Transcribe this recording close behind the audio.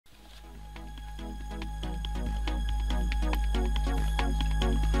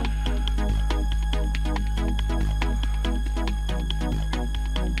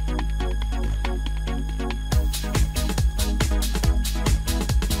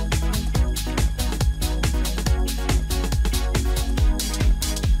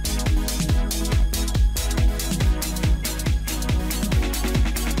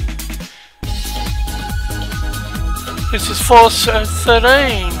is Force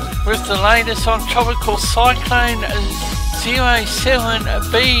 13 with the latest on Tropical Cyclone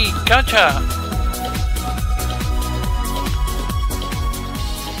 07B Gaja.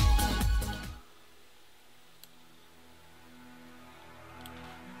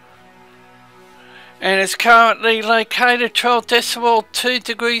 And it's currently located 12.2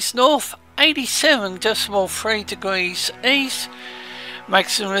 degrees north, 87.3 degrees east.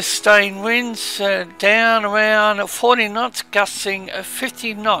 Maximum sustained winds down around 40 knots, gusting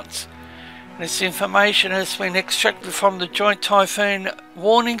 50 knots. This information has been extracted from the Joint Typhoon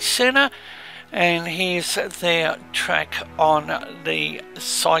Warning Centre, and here's their track on the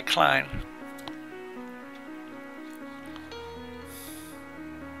cyclone.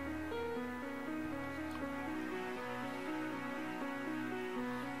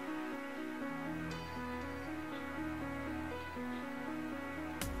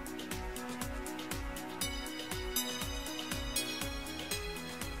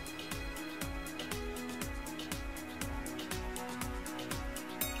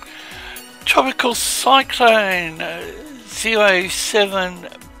 Tropical Cyclone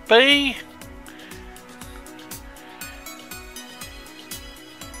 07B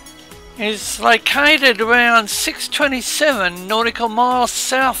is located around 627 nautical miles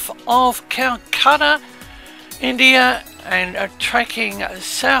south of Calcutta, India, and tracking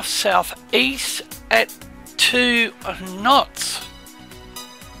south-southeast at 2 knots.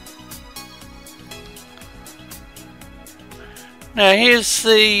 Now here's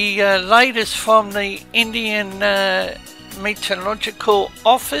the latest from the Indian Meteorological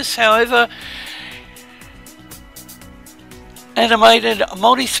Office. However, animated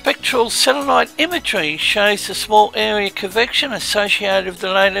multispectral satellite imagery shows a small area convection associated with the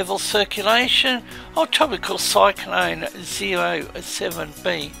low-level circulation of Tropical Cyclone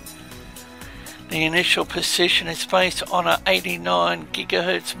 07B. The initial position is based on an 89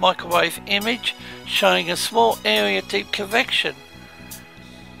 GHz microwave image showing a small area deep convection.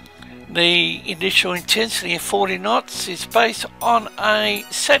 The initial intensity of 40 knots is based on a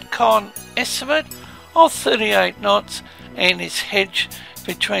SATCOM estimate of 38 knots and is hedged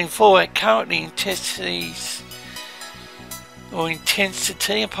between four current intensities, or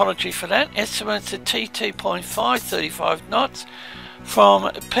intensity, apology for that, estimates of T2.5, 35 knots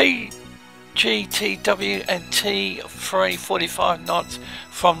from PGTW and T3, 45 knots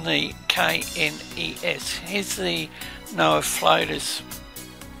from the KNES. Here's the NOAA floaters.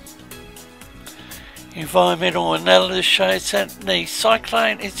 Environmental analysis shows that the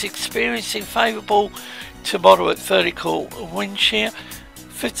cyclone is experiencing favourable to moderate vertical wind shear,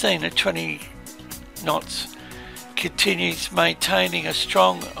 15 to 20 knots. Continues maintaining a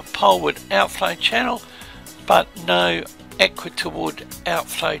strong poleward outflow channel, but no equatorward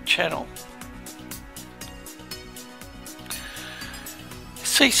outflow channel.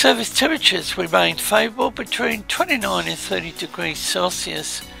 Sea surface temperatures remain favourable between 29 and 30 degrees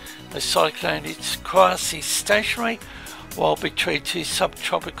Celsius. The cyclone is quasi-stationary, while between two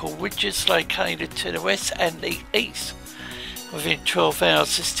subtropical ridges located to the west and the east. Within 12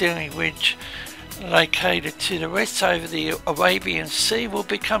 hours, the steering ridge located to the west over the Arabian Sea will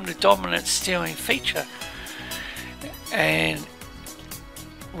become the dominant steering feature and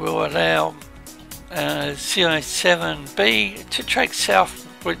will allow 07B to track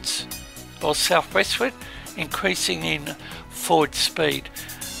southwards or southwestward, increasing in forward speed.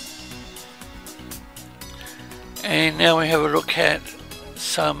 And now we have a look at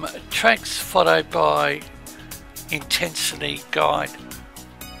some tracks followed by intensity guide.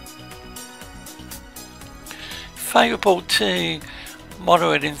 Favourable to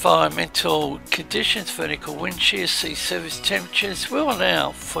moderate environmental conditions, vertical wind shear, sea surface temperatures will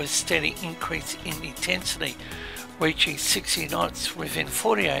allow for a steady increase in intensity, reaching 60 knots within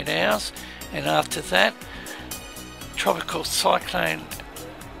 48 hours, and after that, Tropical Cyclone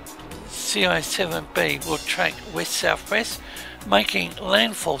 07B will track west-southwest, making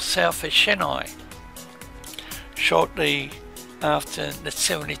landfall south of Chennai shortly after the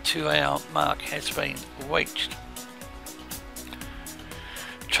 72-hour mark has been reached.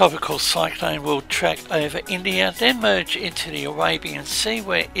 Tropical cyclone will track over India, then merge into the Arabian Sea,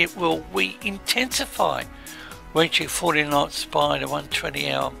 where it will re-intensify, reaching 40 knots by the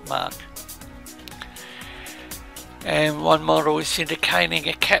 120-hour mark. And one model is indicating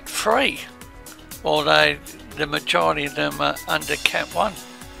a Cat 3, although the majority of them are under Cat 1.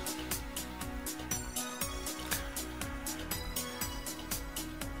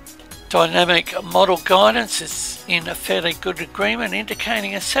 Dynamic model guidance is in a fairly good agreement,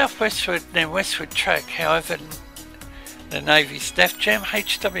 indicating a southwestward and westward track. However, the Navy's NAFJAM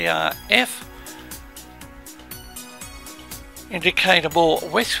HWRF indicate a more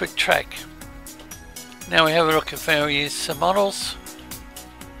westward track. Now we have a look at various models.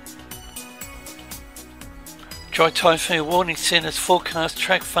 Dry typhoon warning centre's forecast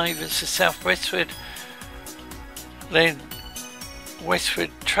track favours the southwestward, then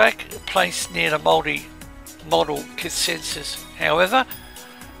westward track placed near the multi-model consensus. However,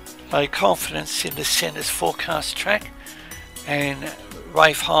 low confidence in the centre's forecast track, and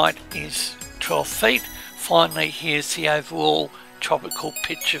wave height is 12 feet. Finally, here's the overall tropical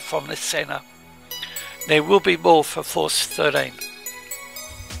picture from the centre. There will be more for Force 13.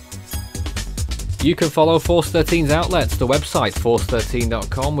 You can follow Force 13's outlets, the website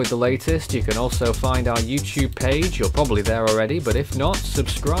force13.com with the latest. You can also find our YouTube page. You're probably there already, but if not,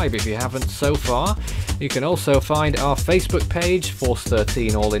 subscribe if you haven't so far. You can also find our Facebook page, Force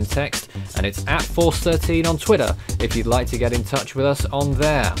 13 all in text, and it's at Force 13 on Twitter if you'd like to get in touch with us on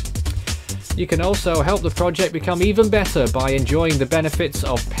there. You can also help the project become even better by enjoying the benefits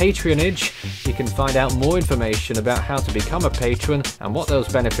of patronage. You can find out more information about how to become a patron and what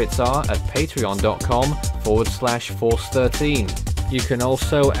those benefits are at patreon.com/Force13. You can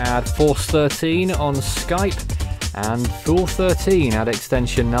also add Force 13 on Skype and Fool 13 at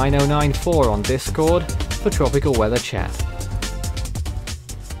extension 9094 on Discord for tropical weather chat.